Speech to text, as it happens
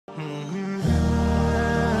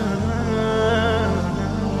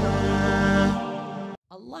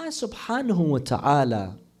subhanahu wa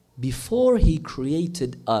ta'ala, before He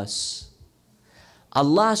created us,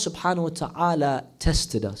 Allah subhanahu wa ta'ala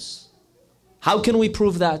tested us. How can we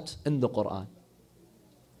prove that? In the Quran.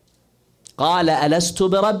 قَالَ أَلَسْتُ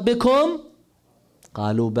بِرَبِّكُمْ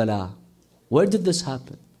قَالُوا بَلَى. Where did this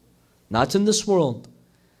happen? Not in this world.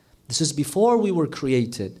 This is before we were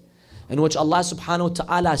created, in which Allah subhanahu wa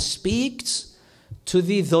ta'ala speaks to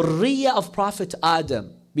the dhurriya of Prophet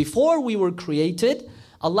Adam. Before we were created,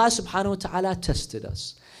 Allah subhanahu wa ta'ala tested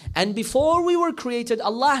us. And before we were created,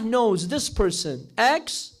 Allah knows this person,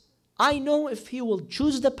 X, I know if he will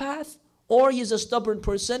choose the path or he is a stubborn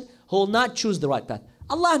person who will not choose the right path.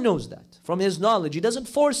 Allah knows that from His knowledge. He doesn't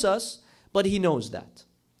force us, but He knows that.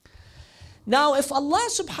 Now, if Allah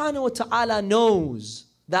subhanahu wa ta'ala knows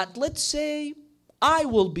that, let's say, I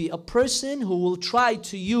will be a person who will try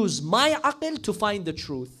to use my aql to find the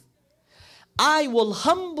truth. I will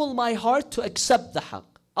humble my heart to accept the haqq.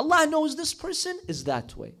 Allah knows this person is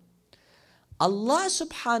that way. Allah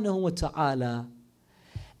subhanahu wa ta'ala,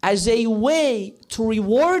 as a way to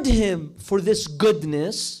reward him for this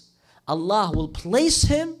goodness, Allah will place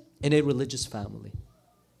him in a religious family.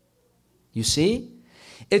 You see?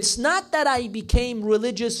 It's not that I became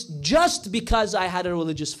religious just because I had a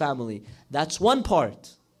religious family. That's one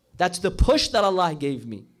part. That's the push that Allah gave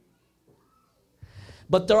me.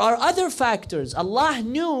 But there are other factors. Allah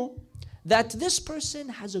knew that this person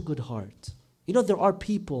has a good heart. You know, there are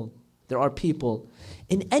people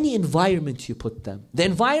in any environment you put them. The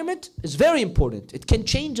environment is very important. It can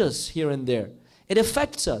change us here and there. It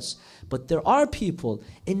affects us. But there are people,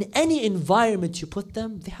 in any environment you put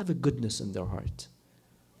them, they have a goodness in their heart.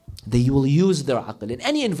 They will use their aql in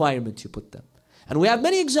any environment you put them. And we have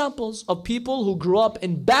many examples of people who grew up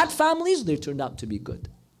in bad families, they turned out to be good.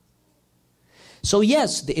 So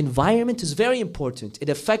yes, the environment is very important. It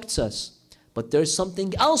affects us. But there's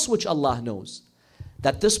something else which Allah knows.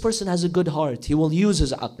 That this person has a good heart. He will use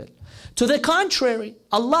his aql. To the contrary,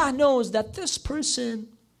 Allah knows that this person,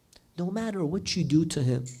 no matter what you do to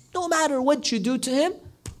him,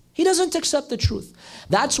 he doesn't accept the truth.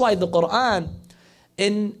 That's why the Quran,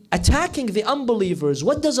 in attacking the unbelievers,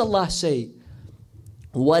 what does Allah say?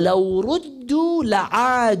 وَلَوْ رُدُّوا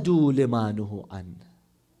لَعَادُوا لِمَا نُهُوا عَنْهُ.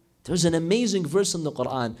 There's an amazing verse in the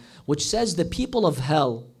Quran which says the people of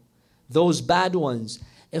hell, those bad ones,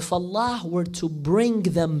 if Allah were to bring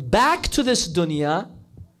them back to this dunya,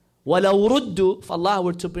 وَلَوْ رُدُّوا, if Allah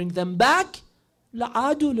were to bring them back,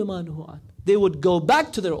 لَعَادُوا لِمَا نُهُوا عَنْهُ. They would go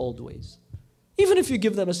back to their old ways. Even if you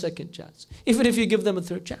give them a second chance, even if you give them a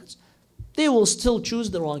third chance, they will still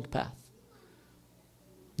choose the wrong path.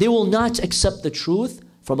 They will not accept the truth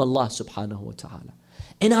from Allah subhanahu wa ta'ala.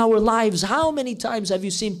 In our lives, how many times have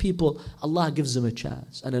you seen people, Allah gives them a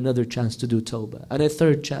chance, and another chance to do tawbah, and a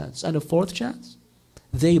third chance, and a fourth chance?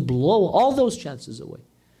 They blow all those chances away.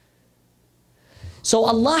 So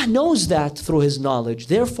Allah knows that through His knowledge.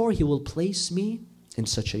 Therefore, He will place me in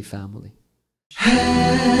such a family.